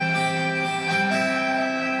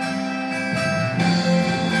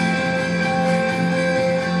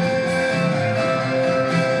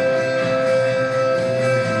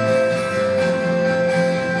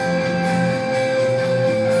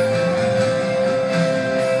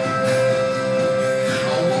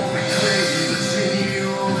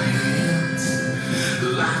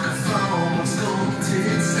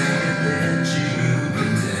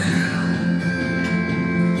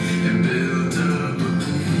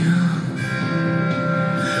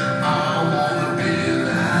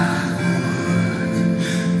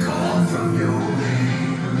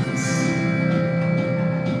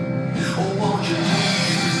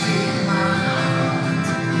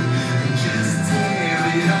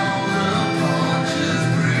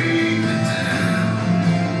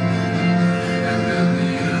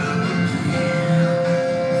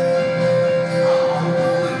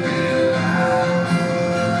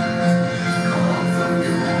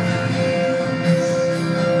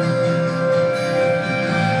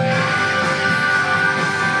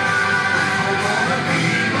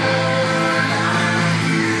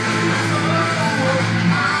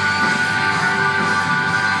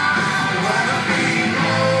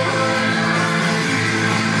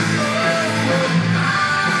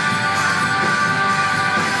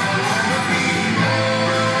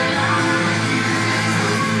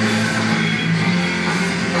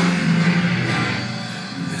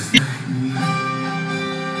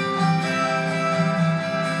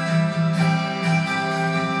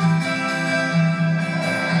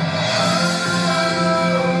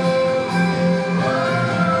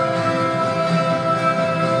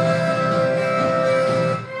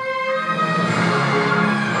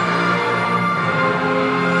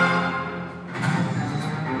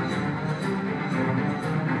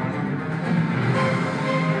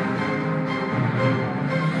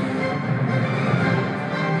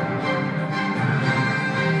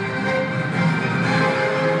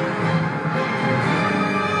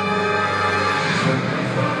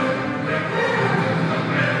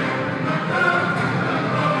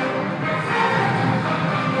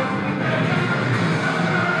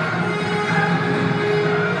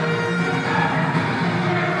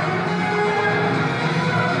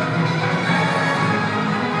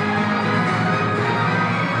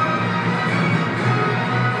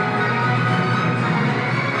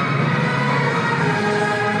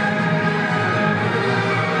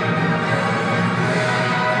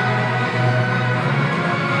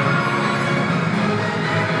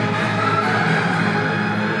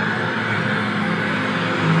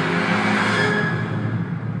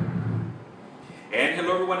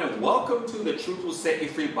and welcome to the Truth Will Set You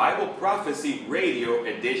Free Bible Prophecy Radio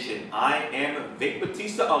Edition. I am Vic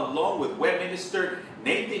Batista along with web minister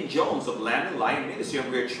Nathan Jones of Lamb and Lion Ministry,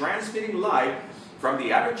 and we're transmitting live from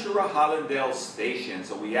the Aventura Hallandale station.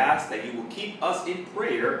 So we ask that you will keep us in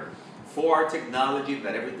prayer for our technology,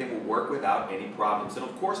 that everything will work without any problems. And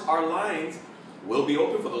of course, our lines will be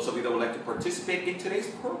open for those of you that would like to participate in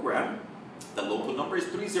today's program. The local number is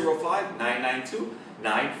 305-992-9537.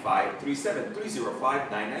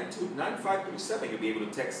 305-992-9537. You'll be able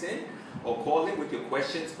to text in or call in with your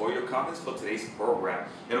questions or your comments for today's program.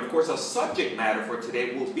 And of course, our subject matter for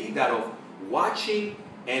today will be that of watching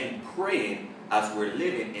and praying as we're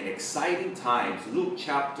living in exciting times. Luke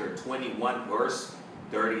chapter 21, verse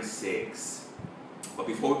 36. But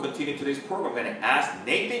before we continue today's program, I'm going to ask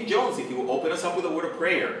Nathan Jones if he will open us up with a word of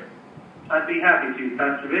prayer. I'd be happy to,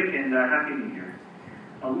 Pastor Vic, and Happy New Year.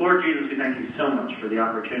 Lord Jesus, we thank you so much for the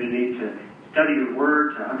opportunity to study your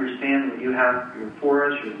word, to understand what you have for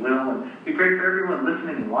us, your will. And we pray for everyone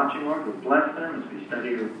listening and watching, Lord. We bless them as we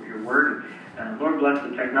study your word. And Lord, bless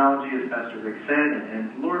the technology, as Pastor Vic said.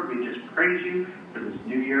 And Lord, we just praise you for this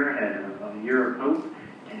new year ahead, a year of hope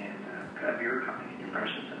and of your coming in your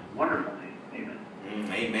precious and wonderful name. Amen.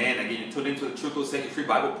 Amen. Again, you tune into the Truth Will Set You Free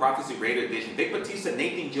Bible Prophecy Radio Edition. Vic Batista,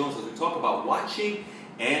 Nathan Jones, as we talk about watching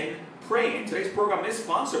and praying. Today's program is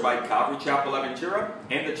sponsored by Calvary Chapel Aventura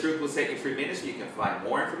and the Truth Will Set You Free Ministry. You can find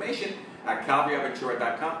more information at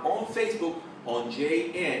calvaryaventura.com or on Facebook on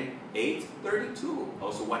JN832.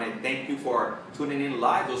 Also want to thank you for tuning in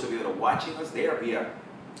live. Those of you that are watching us there via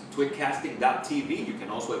twitcasting.tv. You can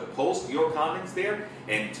also post your comments there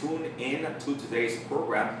and tune in to today's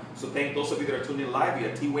program. So thank those of you that are tuning in live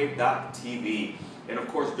via twave.tv. And of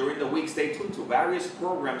course, during the week, stay tuned to various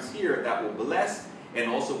programs here that will bless and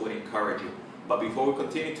also would encourage you. But before we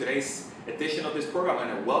continue today's edition of this program, I'm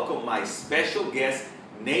going to welcome my special guest,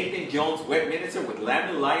 Nathan Jones, web minister with Lamb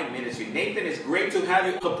and Lion Ministry. Nathan, it's great to have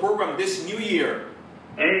you on the program this new year.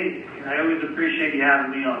 Hey, I always appreciate you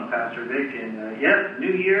having me on, Pastor Vic. And yes,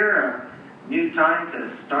 new year, new time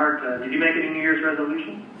to start. Did you make any New Year's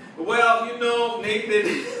resolutions? Well, you know,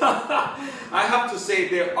 Nathan, I have to say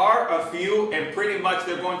there are a few, and pretty much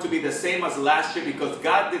they're going to be the same as last year because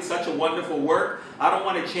God did such a wonderful work. I don't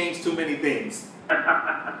want to change too many things. Well,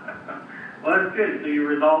 that's good. So you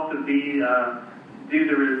resolve to do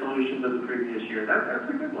the resolutions of the previous year. That's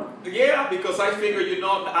a good one. Yeah, because I figure, you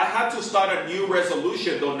know, I had to start a new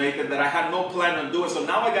resolution, though, Nathan, that I had no plan on doing. So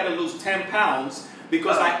now I got to lose 10 pounds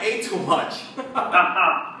because I ate too much.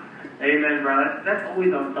 Amen, brother. That's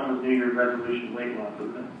always on someone's New Year's resolution, weight loss,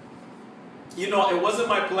 isn't it? You know, it wasn't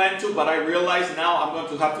my plan to, but I realize now I'm going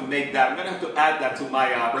to have to make that. I'm going to have to add that to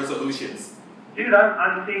my resolutions. Dude,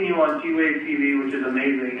 I'm seeing you on T-Wave TV, which is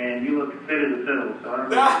amazing, and you look fit as a fiddle, so I don't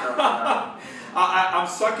know. I'm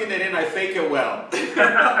sucking it in. I fake it well.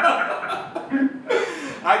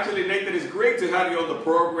 Actually, Nathan, it's great to have you on the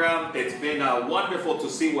program. It's been wonderful to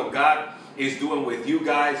see what God is doing with you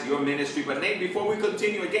guys, your ministry. But Nate, before we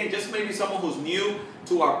continue, again, just maybe someone who's new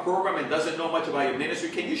to our program and doesn't know much about your ministry,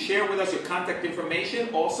 can you share with us your contact information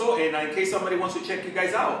also, and in case somebody wants to check you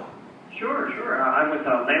guys out? Sure. I'm with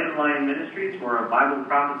Lamb and Lion Ministries. We're a Bible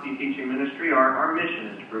prophecy teaching ministry. Our mission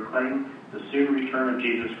is to proclaim the soon return of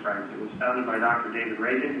Jesus Christ. It was founded by Dr. David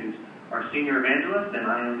Reagan, who's our senior evangelist, and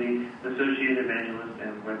I am the associate evangelist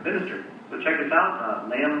and web minister. So check us out,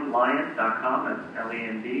 lamblion.com. That's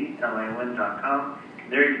LAMBLION.com.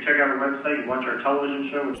 There you can check out our website. You watch our television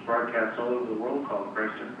show, which broadcasts all over the world, called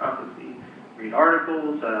Christ in Prophecy. Read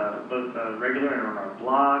articles, both regular and on our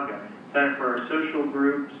blog. Sign up for our social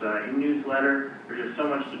groups, e-newsletter. There's just so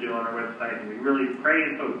much to do on our website, and we really pray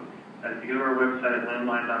and hope that if you go to our website at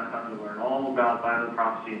lamblion.com, you'll learn all about Bible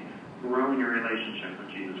prophecy and grow in your relationship with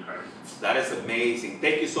Jesus Christ. That is amazing.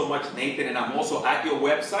 Thank you so much, Nathan. And I'm also at your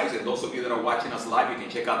website. And those of you that are watching us live, you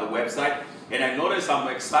can check out the website. And I noticed I'm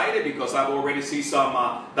excited because I've already seen some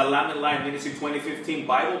the Lamb and Lion Ministry 2015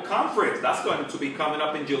 Bible Conference. That's going to be coming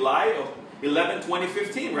up in July of 11,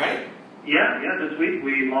 2015, right? Yeah. This week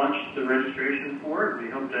we launched the registration for it. We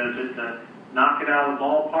hope to just knock it out of the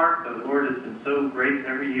ballpark. The Lord has been so great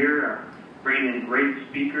every year, bringing in great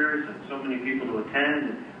speakers and so many people to attend.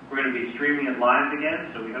 And we're going to be streaming it live again,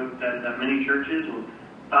 so we hope that many churches will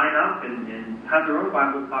sign up and have their own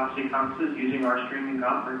Bible prophecy conferences using our streaming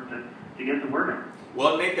conference to get the word out.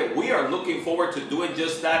 Well, Nathan, we are looking forward to doing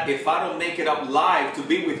just that. If I don't make it up live, to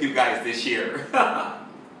be with you guys this year.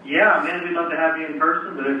 Yeah, man, we'd love to have you in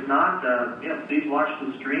person, but if not, please watch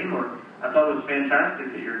the stream. Or I thought it was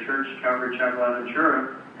fantastic that your church, Calvary Chapel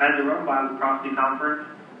Aventura, had their own Bible prophecy conference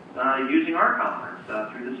using our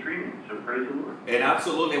conference through the streaming. So praise the Lord. And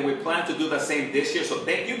absolutely, and we plan to do the same this year. So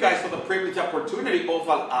thank you guys for the privileged opportunity of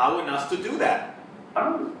allowing us to do that.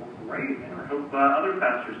 Oh, great. And I hope other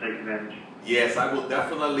pastors take advantage. Yes, I will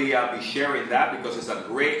definitely be sharing that because it's a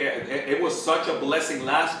great, it was such a blessing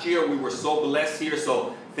last year. We were so blessed here.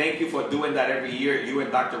 So thank you for doing that every year, you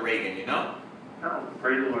and Dr. Reagan, you know? Oh,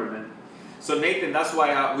 praise the Lord, man. So Nathan, that's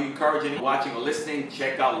why we encourage anyone watching or listening,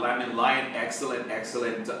 check out Lamb and Lion. Excellent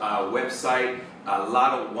website. A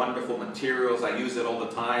lot of wonderful materials. I use it all the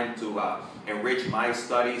time to enrich my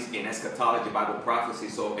studies in eschatology, Bible prophecy.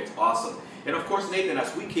 So it's awesome. And of course, Nathan,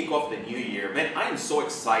 as we kick off the new year, man, I am so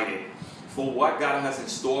excited for what God has in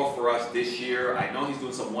store for us this year. I know He's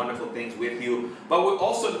doing some wonderful things with you, but we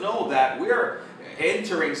also know that we're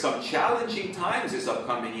entering some challenging times this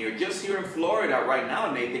upcoming year. Just here in Florida right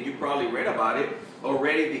now, Nathan, you probably read about it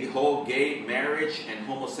already. The whole gay marriage and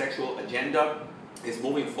homosexual agenda is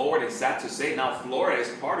moving forward. It's sad to say now Florida is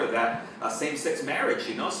part of that same-sex marriage,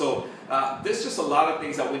 you know. So there's just a lot of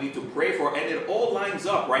things that we need to pray for, and it all lines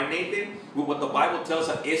up, right, Nathan, with what the Bible tells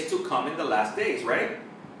us is to come in the last days, right?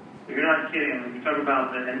 You're not kidding. When you talk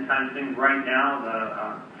about the end time things right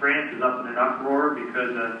now, France is up in an uproar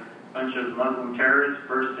because a bunch of Muslim terrorists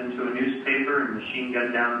burst into a newspaper and machine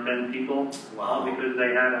gunned down 10 people. Wow. All because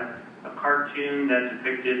they had a cartoon that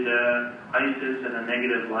depicted ISIS in a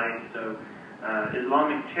negative light. So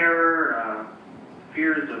Islamic terror,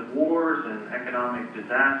 fears of wars and economic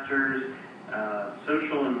disasters,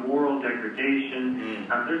 social and moral degradation.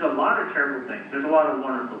 There's a lot of terrible things. There's a lot of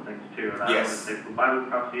wonderful things too. And I would say the Bible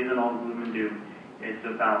prophecy isn't all gloom and doom. It's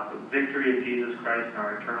about the victory of Jesus Christ and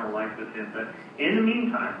our eternal life with Him. But in the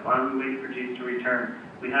meantime, while we wait for Jesus to return,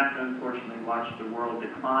 we have to unfortunately watch the world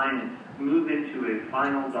decline and move into a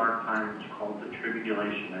final dark time, which is called the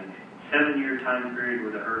tribulation, a 7-year time period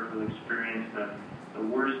where the earth will experience the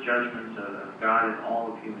worst judgments of God in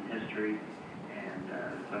all of human history.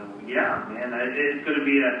 So, yeah, man, it's going to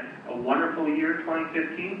be a wonderful year,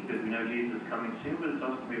 2015, because we know Jesus is coming soon, but it's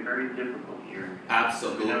also going to be a very difficult year.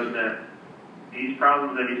 Absolutely. We know that these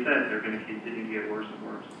problems that he said, they're going to continue to get worse and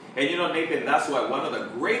worse. And you know, Nathan, that's why one of the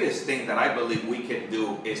greatest things that I believe we can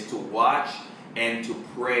do is to watch and to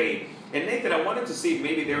pray. And Nathan, I wanted to see if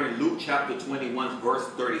maybe there in Luke chapter 21, verse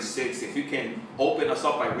 36, if you can open us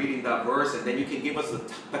up by reading that verse, and then you can give us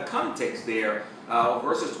the context there,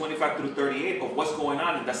 verses 25 through 38 of what's going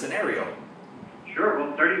on in that scenario. Sure.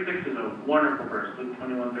 Well, 36 is a wonderful verse. Luke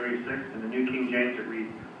 21, 36. In the New King James it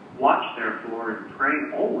reads, "Watch therefore and pray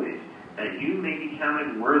always, that you may be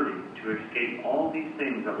counted worthy to escape all these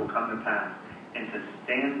things that will come to pass, and to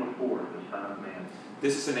stand before the Son of Man."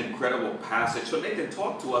 This is an incredible passage. So Nathan,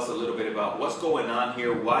 talk to us a little bit about what's going on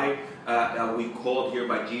here, why are we called here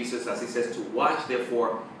by Jesus, as He says, to watch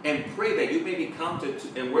therefore and pray that you may be counted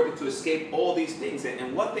and worthy to escape all these things.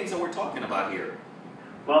 And what things are we talking about here?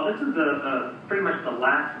 Well, this is pretty much the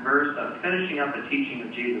last verse of finishing up the teaching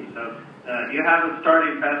of Jesus. So you have it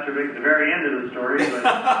starting, Pastor Vic, at the very end of the story,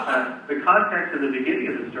 but the context of the beginning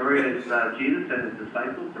of the story is Jesus and His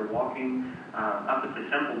disciples are walking up at the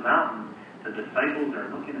Temple Mountain. The disciples are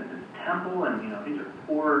looking at this temple, and these are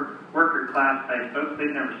poor worker class type folks. They've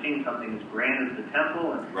never seen something as grand as the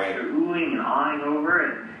temple, and they're oohing and eyeing over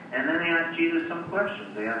it. And then they ask Jesus some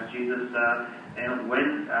questions. They ask Jesus,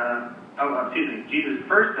 Jesus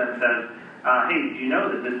first then says, "Hey, do you know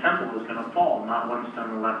that this temple is going to fall? Not one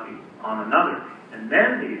stone will left on another." And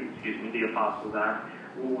then the apostles ask,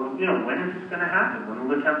 "Well, when is this going to happen? When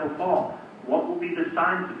will the temple fall? What will be the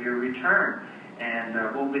signs of your return? And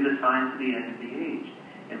what will be the signs of the end of the age?"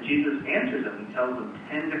 And Jesus answers them. He tells them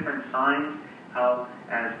 10 different signs, how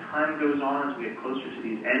as time goes on, as we get closer to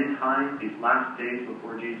these end times, these last days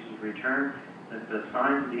before Jesus' return, that the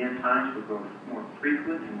signs of the end times will grow more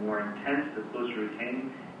frequent and more intense the closer we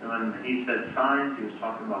came. And when he said signs, he was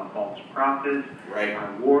talking about false prophets,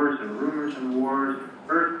 wars and rumors and wars,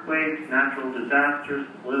 earthquakes, natural disasters,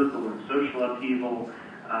 political and social upheaval,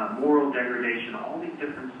 moral degradation, all these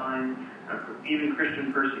different signs. Even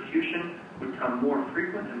Christian persecution would come more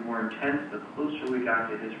frequent and more intense the closer we got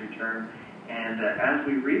to His return. And as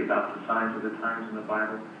we read about the signs of the times in the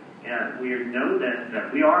Bible, we know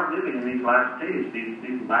that we are living in these last days,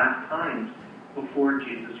 these last times before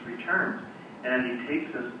Jesus returns. And He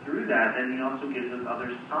takes us through that, and He also gives us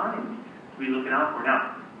other signs to be looking out for.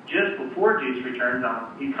 Now, just before Jesus returns,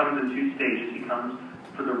 He comes in 2 stages. He comes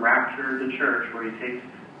for the rapture of the church, where He takes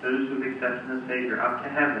those who have accepted the Savior up to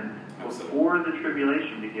heaven before the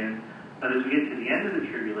tribulation begins. But as we get to the end of the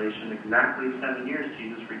tribulation, exactly 7 years,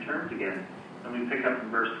 Jesus returns again. And we pick up in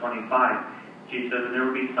verse 25. She says, and there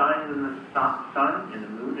will be signs in the sun, in the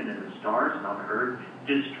moon, and in the stars, and on the earth,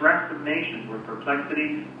 distress of nations, where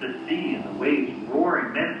perplexity, the sea and the waves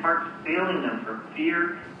roaring, men's hearts failing them from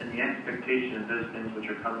fear and the expectation of those things which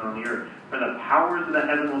are coming on the earth. For the powers of the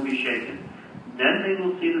heaven will be shaken. Then they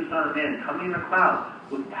will see the Son of Man coming in a cloud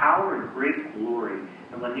with power and great glory.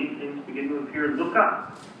 And when these things begin to appear, look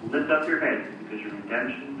up, lift up your heads, because your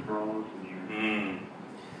redemption draws near.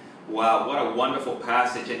 Wow, what a wonderful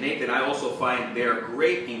passage. And Nathan, I also find there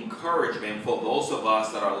great encouragement for those of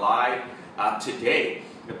us that are alive today,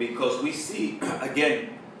 because we see, again,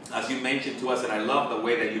 as you mentioned to us, and I love the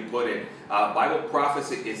way that you put it, Bible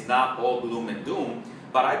prophecy is not all gloom and doom,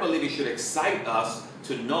 but I believe it should excite us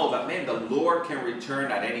to know that, man, the Lord can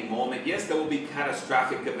return at any moment. Yes, there will be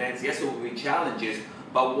catastrophic events. Yes, there will be challenges.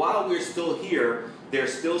 But while we're still here,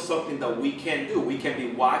 there's still something that we can do. We can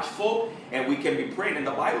be watchful and we can be praying. And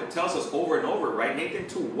the Bible tells us over and over, right, Nathan,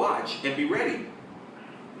 to watch and be ready.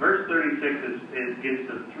 Verse 36 gives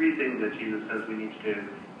us three things that Jesus says we need to do.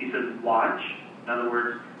 He says, watch. In other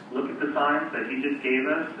words, look at the signs that he just gave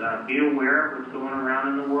us. Be aware of what's going around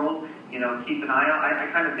in the world. You know, keep an eye out.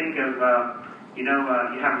 I kind of think of... you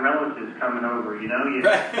have relatives coming over, you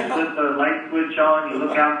flip the light switch on, you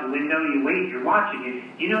look out the window, you wait, you're watching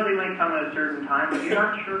it. You know they might come at a certain time, but you're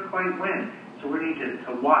not sure quite when. So we need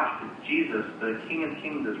to watch, because Jesus, the King of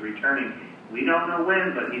Kings, is returning. We don't know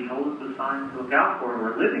when, but he told us the signs to look out for, and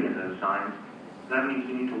we're living in those signs. So that means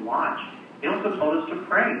we need to watch. He also told us to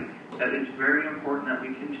pray, that it's very important that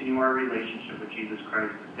we continue our relationship with Jesus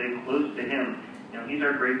Christ, to stay close to him. He's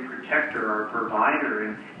our great protector, our provider,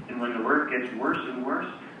 and when the work gets worse and worse,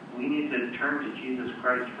 we need to turn to Jesus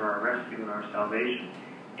Christ for our rescue and our salvation.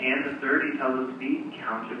 And the third, he tells us to be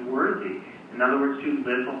counted worthy. In other words, to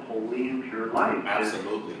live a holy and pure life.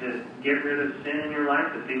 Absolutely. To get rid of sin in your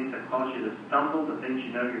life, the things that cause you to stumble, the things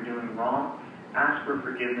you know you're doing wrong. Ask for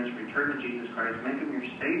forgiveness, return to Jesus Christ, make him your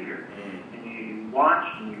Savior. And you watch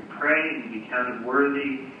and you pray and you be counted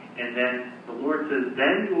worthy. And then the Lord says,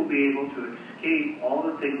 then you will be able to escape all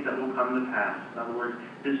the things that will come to pass. In other words,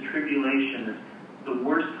 this tribulation is the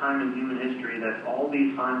worst time in human history that all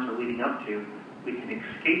these signs are leading up to. We can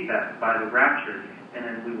escape that by the rapture, and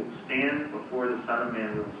then we will stand before the Son of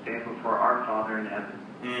Man. We will stand before our Father in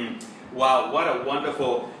heaven. Wow, what a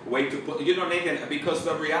wonderful way to put it. Nathan, because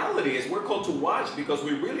the reality is we're called to watch, because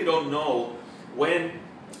we really don't know when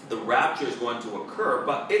the rapture is going to occur,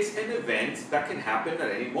 but it's an event that can happen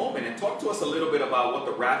at any moment. And talk to us a little bit about what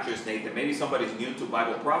the rapture is, Nathan. Maybe somebody's new to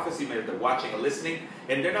Bible prophecy, maybe they're watching or listening,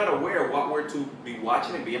 and they're not aware of what we're to be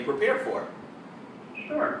watching and being prepared for.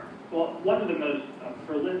 Sure. Well, one of the most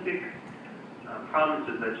prolific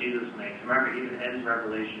promises that Jesus makes, remember, he even ends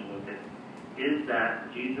Revelation with it, is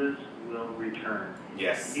that Jesus will return.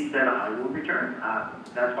 Yes. He said, I will return.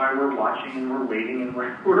 That's why we're watching and we're waiting and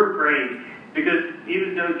we're praying. Because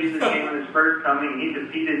even though Jesus came in his first coming, he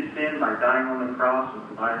defeated sin by dying on the cross and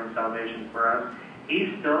providing salvation for us,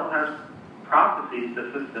 he still has prophecies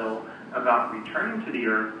to fulfill about returning to the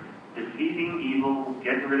earth, defeating evil,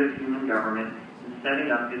 getting rid of human government, and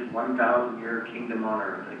setting up his 1,000-year kingdom on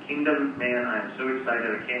earth. A kingdom, man, I am so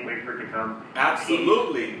excited. I can't wait for it to come.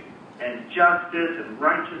 Absolutely. Peace and justice and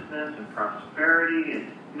righteousness and prosperity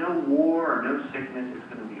and no war or no sickness.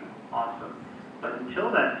 It's going to be awesome. But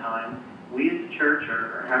until that time, we as a church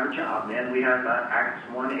have a job, man. We have Acts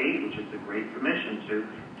 1:8, which is the Great Commission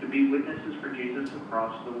to be witnesses for Jesus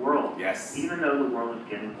across the world. Yes. Even though the world is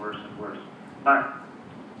getting worse and worse. But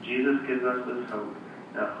Jesus gives us this hope.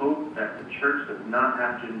 The hope that the church does not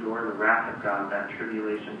have to endure the wrath of God, that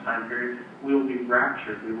tribulation time period. We will be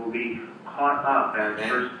raptured. We will be caught up, as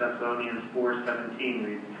 1 Thessalonians 4:17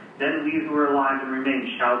 reads. Then we who are alive and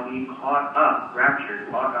remain shall be caught up, raptured,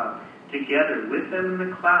 caught up, together with them in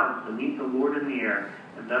the clouds to meet the Lord in the air,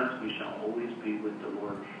 and thus we shall always be with the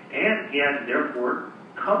Lord. And he has, therefore,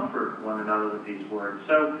 comfort one another with these words.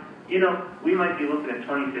 So, we might be looking at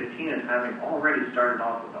 2015 as having already started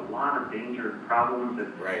off with a lot of danger and problems.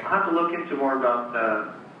 And right. I'll have to look into more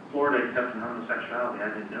about Florida accepting homosexuality. I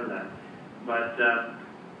didn't know that. But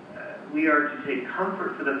we are to take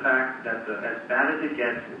comfort for the fact that as bad as it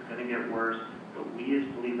gets, it's going to get worse. But we as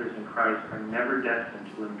believers in Christ are never destined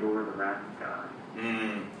to endure the wrath of God.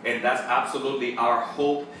 And that's absolutely our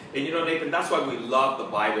hope. And Nathan, that's why we love the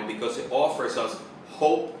Bible, because it offers us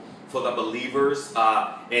hope for the believers.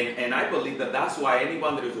 And I believe that that's why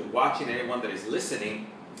anyone that is watching, anyone that is listening,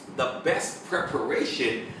 the best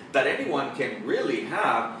preparation that anyone can really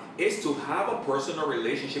have is to have a personal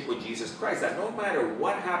relationship with Jesus Christ. That no matter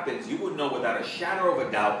what happens, you will know without a shadow of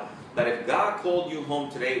a doubt that if God called you home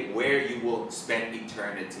today, where you will spend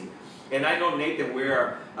eternity. And I know, Nathan, we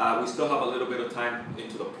still have a little bit of time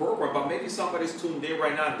into the program, but maybe somebody's tuned in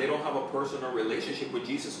right now and they don't have a personal relationship with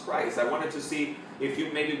Jesus Christ. I wanted to see if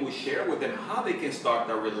you maybe would share with them how they can start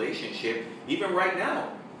that relationship, even right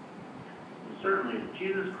now. Certainly,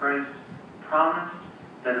 Jesus Christ promised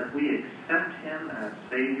that if we accept Him as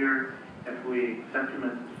Savior, if we accept Him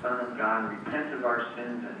as the Son of God and repent of our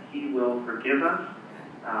sins, that He will forgive us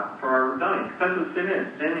for our rebellion. Because that's what sin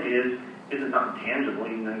is. Sin isn't something tangible,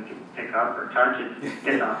 you can pick up or touch.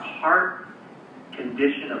 It's a heart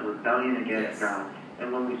condition of rebellion against God.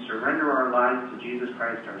 And when we surrender our lives to Jesus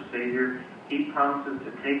Christ, our Savior, He promises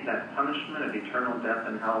to take that punishment of eternal death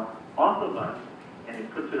and hell off of us, and He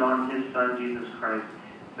puts it on His Son, Jesus Christ.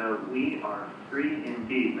 So we are free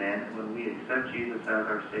indeed, man, when we accept Jesus as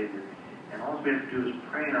our Savior. And all we have to do is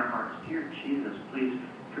pray in our hearts, Dear Jesus, please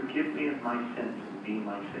forgive me of my sins and be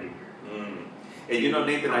my Savior. And you know,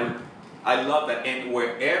 Nathan, I love that. And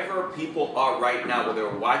wherever people are right now, whether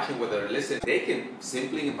they're watching, whether they're listening, they can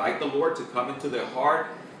simply invite the Lord to come into their heart.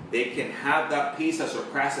 They can have that peace that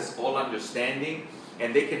surpasses all understanding.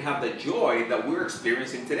 And they can have the joy that we're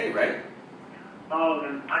experiencing today, right? Oh,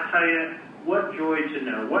 and I tell you, what joy to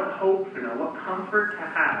know, what hope to know, what comfort to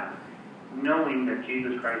have, knowing that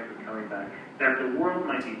Jesus Christ is coming back. That the world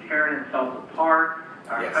might be tearing itself apart,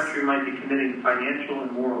 our country might be committing financial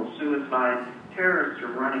and moral suicide, terrorists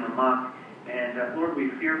are running amok, and Lord, we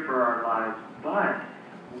fear for our lives, but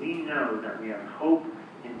we know that we have hope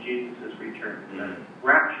in Jesus' return. To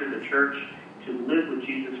rapture the church, to live with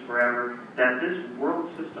Jesus forever, that this world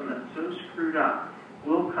system that's so screwed up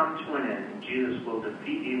will come to an end, and Jesus will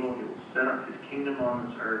defeat evil, He will set up His kingdom on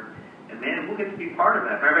this earth, and man, we'll get to be part of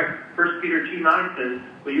that. Matter of fact, 1 Peter 2:9 says,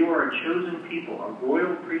 "But you are a chosen people, a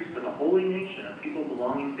royal priesthood, a holy nation, a people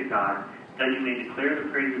belonging to God, that you may declare the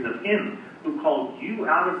praises of Him who called you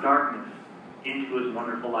out of darkness into His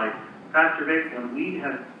wonderful light." Pastor Vic, when we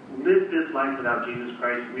have lived this life without Jesus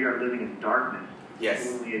Christ, we are living in darkness. Yes.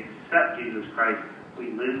 When we accept Jesus Christ, we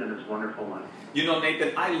live in His wonderful life. You know,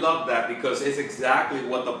 Nathan, I love that because it's exactly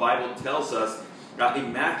what the Bible tells us.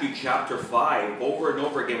 In Matthew chapter 5, over and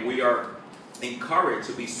over again, we are encouraged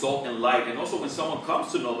to be salt and light. And also when someone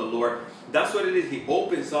comes to know the Lord, that's what it is. He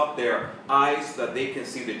opens up their eyes that they can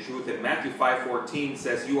see the truth. And Matthew 5:14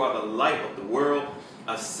 says, "You are the light of the world.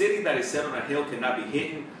 A city that is set on a hill cannot be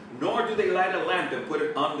hidden, nor do they light a lamp and put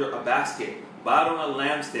it under a basket, but on a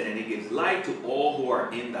lampstand, and it gives light to all who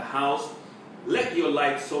are in the house. Let your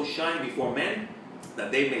light so shine before men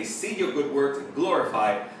that they may see your good works and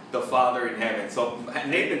glorify the Father in heaven." So,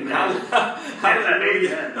 Nathan,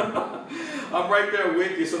 hallelujah. I'm right there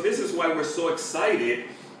with you. So this is why we're so excited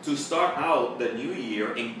to start out the new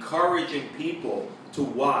year encouraging people to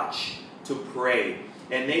watch, to pray.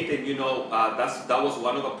 And Nathan, you know, that was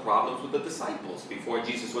one of the problems with the disciples. Before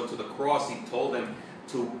Jesus went to the cross, He told them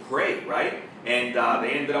to pray, right? And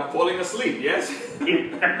they ended up falling asleep, yes?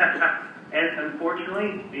 And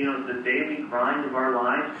unfortunately, you know, the daily grind of our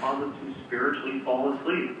lives causes us to spiritually fall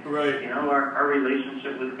asleep. Right. You know, our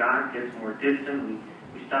relationship with God gets more distant.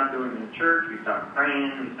 We stop going to church, we stop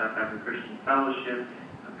praying, we stop having Christian fellowship.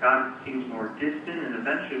 God seems more distant, and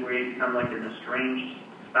eventually we become like an estranged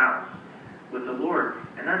spouse with the Lord.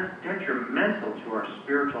 And that's detrimental to our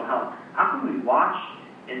spiritual health. How can we watch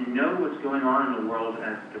and know what's going on in the world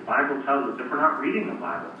as the Bible tells us if we're not reading the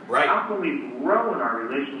Bible? Right. How can we grow in our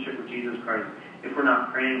relationship with Jesus Christ if we're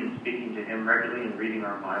not praying and speaking to Him regularly and reading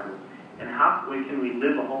our Bibles? And how can we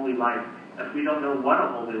live a holy life if we don't know what a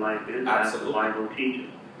holy life is as the Bible teaches?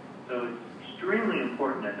 So it's extremely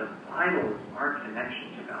important that the Bible is our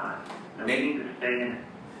connection to God. And we need to stay in it.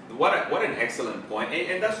 What an excellent point.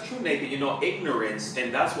 And that's true, Nathan. You know, ignorance,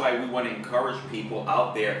 and that's why we want to encourage people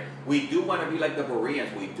out there. We do want to be like the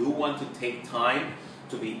Bereans. We do want to take time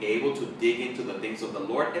to be able to dig into the things of the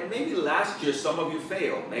Lord. And maybe last year some of you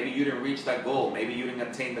failed. Maybe you didn't reach that goal. Maybe you didn't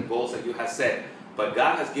attain the goals that you had set. But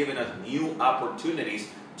God has given us new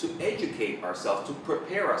opportunities to educate ourselves, to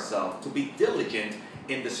prepare ourselves, to be diligent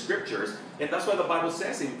in the Scriptures. And that's why the Bible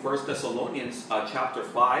says in 1 Thessalonians chapter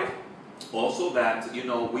 5, also that, you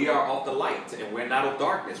know, we are of the light and we're not of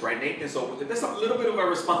darkness, right, Nathan? So there's a little bit of a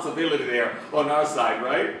responsibility there on our side,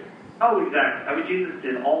 right? Oh, exactly. I mean, Jesus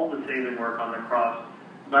did all the saving work on the cross,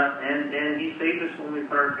 and He saved us when we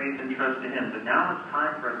put our faith and trust in Him. But now it's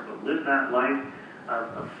time for us to live that life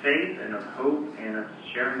of faith and of hope and of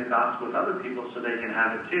sharing the gospel with other people so they can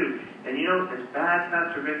have it too. And you know, as bad,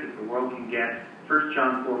 Pastor Vic, as the world can get, 1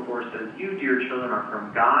 John 4:4 says, "You, dear children, are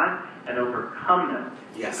from God and overcome them.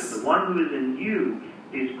 Yes. Because the one who is in you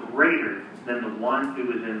is greater than the one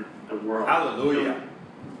who is in the world." Hallelujah.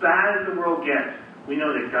 So, bad as the world gets, we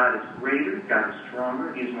know that God is greater, God is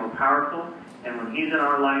stronger, He's more powerful, and when He's in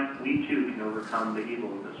our life, we too can overcome the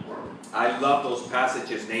evil of this world. I love those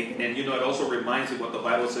passages, Nathan. And it also reminds me what the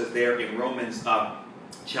Bible says there in Romans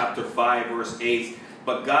chapter 5, verse 8.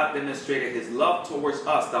 But God demonstrated His love towards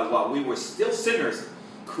us, that while we were still sinners,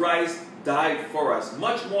 Christ died for us.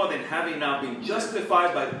 Much more than having now been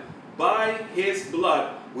justified by His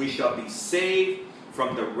blood, we shall be saved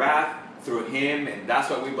from the wrath through Him. And that's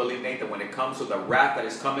why we believe, Nathan, when it comes to the wrath that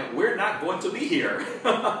is coming, we're not going to be here.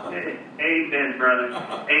 Amen, brother.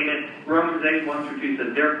 Amen. Romans 8, 1 through 2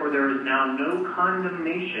 says, therefore there is now no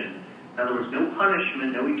condemnation, in other words, no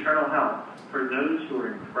punishment, no eternal hell, for those who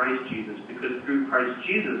are in Christ Jesus, because through Christ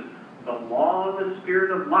Jesus, the law of the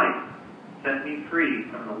Spirit of life set me free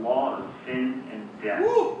from the law of sin and death.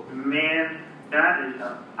 Woo! Man, that is,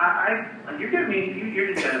 you're getting me,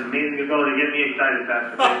 you're just an amazing ability to get me excited,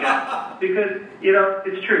 Pastor Vic. Because,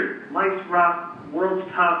 it's true. Life's rough, world's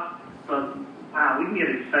tough, but wow, we can get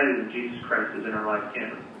excited when Jesus Christ is in our life,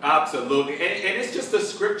 can't we? Absolutely. And it's just the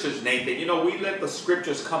scriptures, Nathan. We let the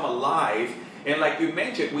scriptures come alive. And like you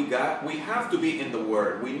mentioned, we have to be in the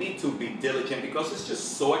Word. We need to be diligent because it's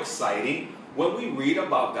just so exciting when we read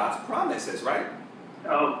about God's promises, right?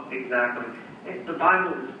 Oh, exactly. The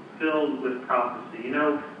Bible is filled with prophecy.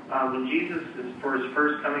 When Jesus is for His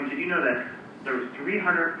first coming, did you know that there was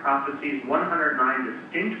 300 prophecies, 109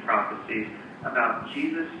 distinct prophecies about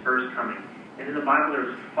Jesus' first coming? And in the Bible,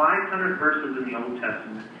 there's 500 verses in the Old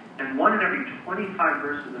Testament, and one in every 25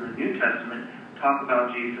 verses in the New Testament talk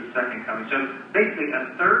about Jesus' second coming. So basically,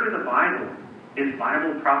 a third of the Bible is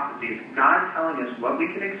Bible prophecy. It's God telling us what we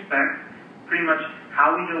can expect, pretty much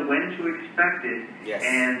how we know when to expect it, yes,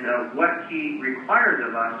 and what He requires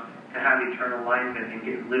of us to have eternal life and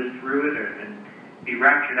live through it and be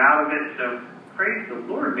raptured out of it. So praise the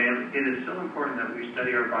Lord, man. It is so important that we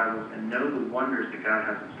study our Bibles and know the wonders that God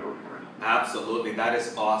has in store for us. Absolutely. That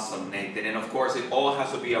is awesome, Nathan. And of course, it all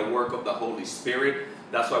has to be a work of the Holy Spirit.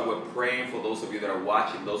 That's why we're praying for those of you that are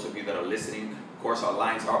watching, those of you that are listening. Of course, our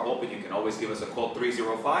lines are open. You can always give us a call,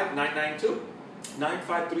 305-992-9537,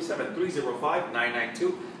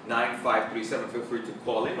 305-992-9537. Feel free to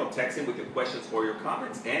call in or text in with your questions or your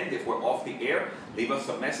comments. And if we're off the air, leave us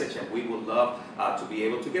a message and we would love to be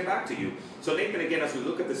able to get back to you. So Nathan, again, as we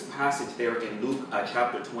look at this passage there in Luke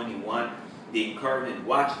chapter 21, the encouragement,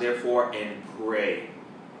 watch therefore and pray.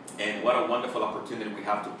 And what a wonderful opportunity we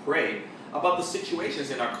have to pray about the situations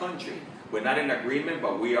in our country. We're not in agreement,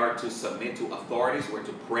 but we are to submit to authorities. We're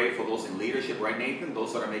to pray for those in leadership, right, Nathan?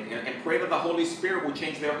 Those that are making, and pray that the Holy Spirit will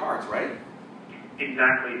change their hearts, right?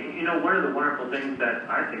 Exactly. One of the wonderful things that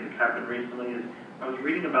I think has happened recently is I was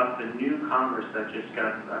reading about the new Congress that just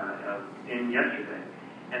got in yesterday.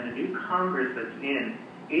 And the new Congress that's in,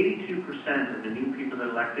 82% of the new people that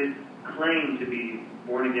elected claim to be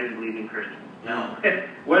born-again believing Christians. Now,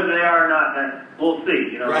 whether they are or not, we'll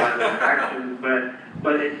see, by their actions.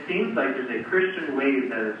 But it seems like there's a Christian wave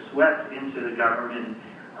that has swept into the government.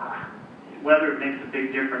 Whether it makes a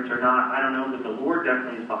big difference or not, I don't know, but the Lord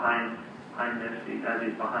definitely is behind this, as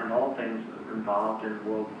He's behind all things involved in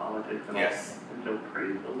world politics and yes, all. And so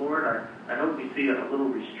praise the Lord. I hope we see a little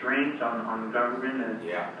restraint on the government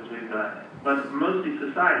as we've but mostly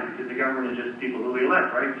society, because the government is just people who we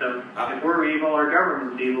elect, right? So if we're evil, our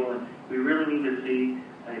government's evil, and we really need to see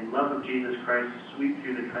a love of Jesus Christ sweep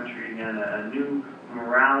through the country again, a new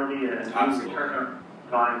morality, a new return of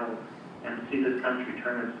revival, and see this country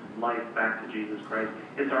turn its life back to Jesus Christ.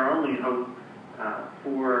 It's our only hope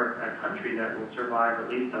for a country that will survive at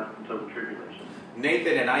least up until the tribulation.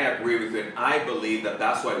 Nathan, and I agree with you, and I believe that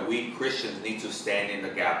that's why we Christians need to stand in the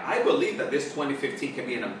gap. I believe that this 2015 can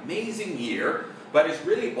be an amazing year, but it's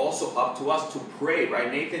really also up to us to pray,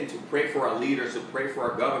 right, Nathan? To pray for our leaders, to pray for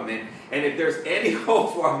our government. And if there's any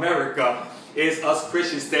hope for America, it's us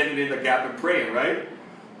Christians standing in the gap and praying, right?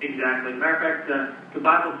 Exactly. Matter of fact, the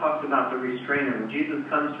Bible talks about the restrainer. When Jesus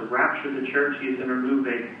comes to rapture the church, He is going to remove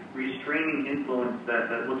a restraining influence that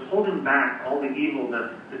was holding back all the evil,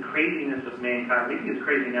 the craziness of mankind. We think it's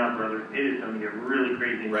crazy now, brother. It is going to get really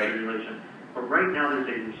crazy in the tribulation. But right now, there's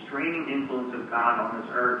a restraining influence of God on this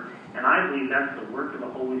earth. And I believe that's the work of the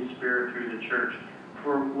Holy Spirit through the church.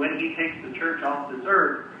 For when He takes the church off this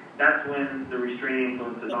earth, that's when the restraining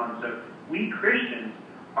influence is on. So we Christians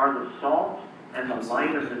are the salt and the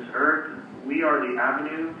light of this earth. We are the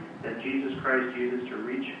avenue that Jesus Christ uses to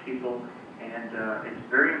reach people. And it's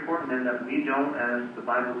very important then that we don't, as the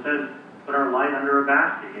Bible says, put our light under a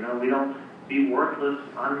basket. We don't be worthless,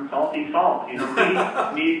 unsalty salt. We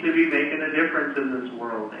need to be making a difference in this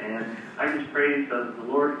world. And I just praise the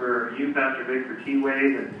Lord for you, Pastor Vic, for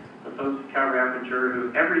T-Wave, and the folks at Calvary Aventura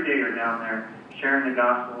who every day are down there sharing the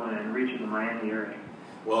gospel and reaching the Miami area.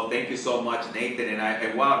 Well, thank you so much, Nathan.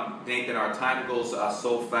 And wow, Nathan, our time goes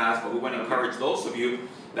so fast, but we want to encourage those of you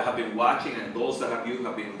that have been watching and those of you who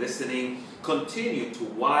have been listening, continue to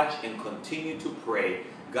watch and continue to pray.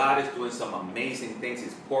 God is doing some amazing things.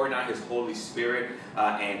 He's pouring out His Holy Spirit,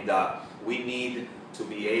 and we need to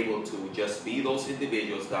be able to just be those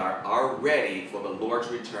individuals that are ready for the Lord's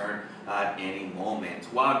return at any moment.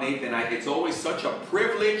 Wow, Nathan, it's always such a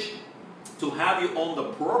privilege to have you on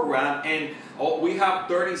the program, and we have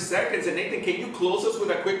 30 seconds. And Nathan, can you close us with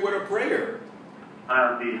a quick word of prayer?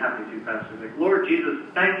 I'll be happy to, Pastor Vic. Lord Jesus,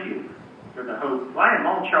 thank you for the hope. I am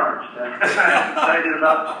all charged. I'm excited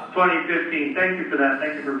about 2015. Thank you for that.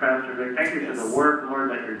 Thank you for Pastor Vic. Thank you for the work,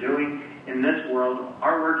 Lord, that you're doing in this world.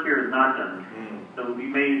 Our work here is not done. So you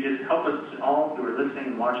may just help us all who are listening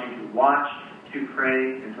and watching to watch, to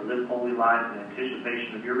pray, and to live holy lives in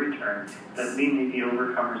anticipation of your return, that we may be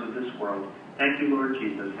overcomers of this world. Thank you, Lord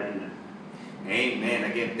Jesus. Amen. Amen.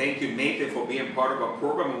 Again, thank you, Nathan, for being part of our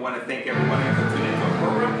program. We want to thank everyone who tuned into our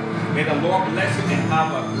program. May the Lord bless you and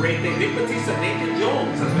have a great day. Big Batista, Nathan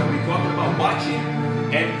Jones, as we'll be talking about watching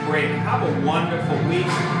and praying. Have a wonderful week,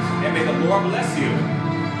 and may the Lord bless you.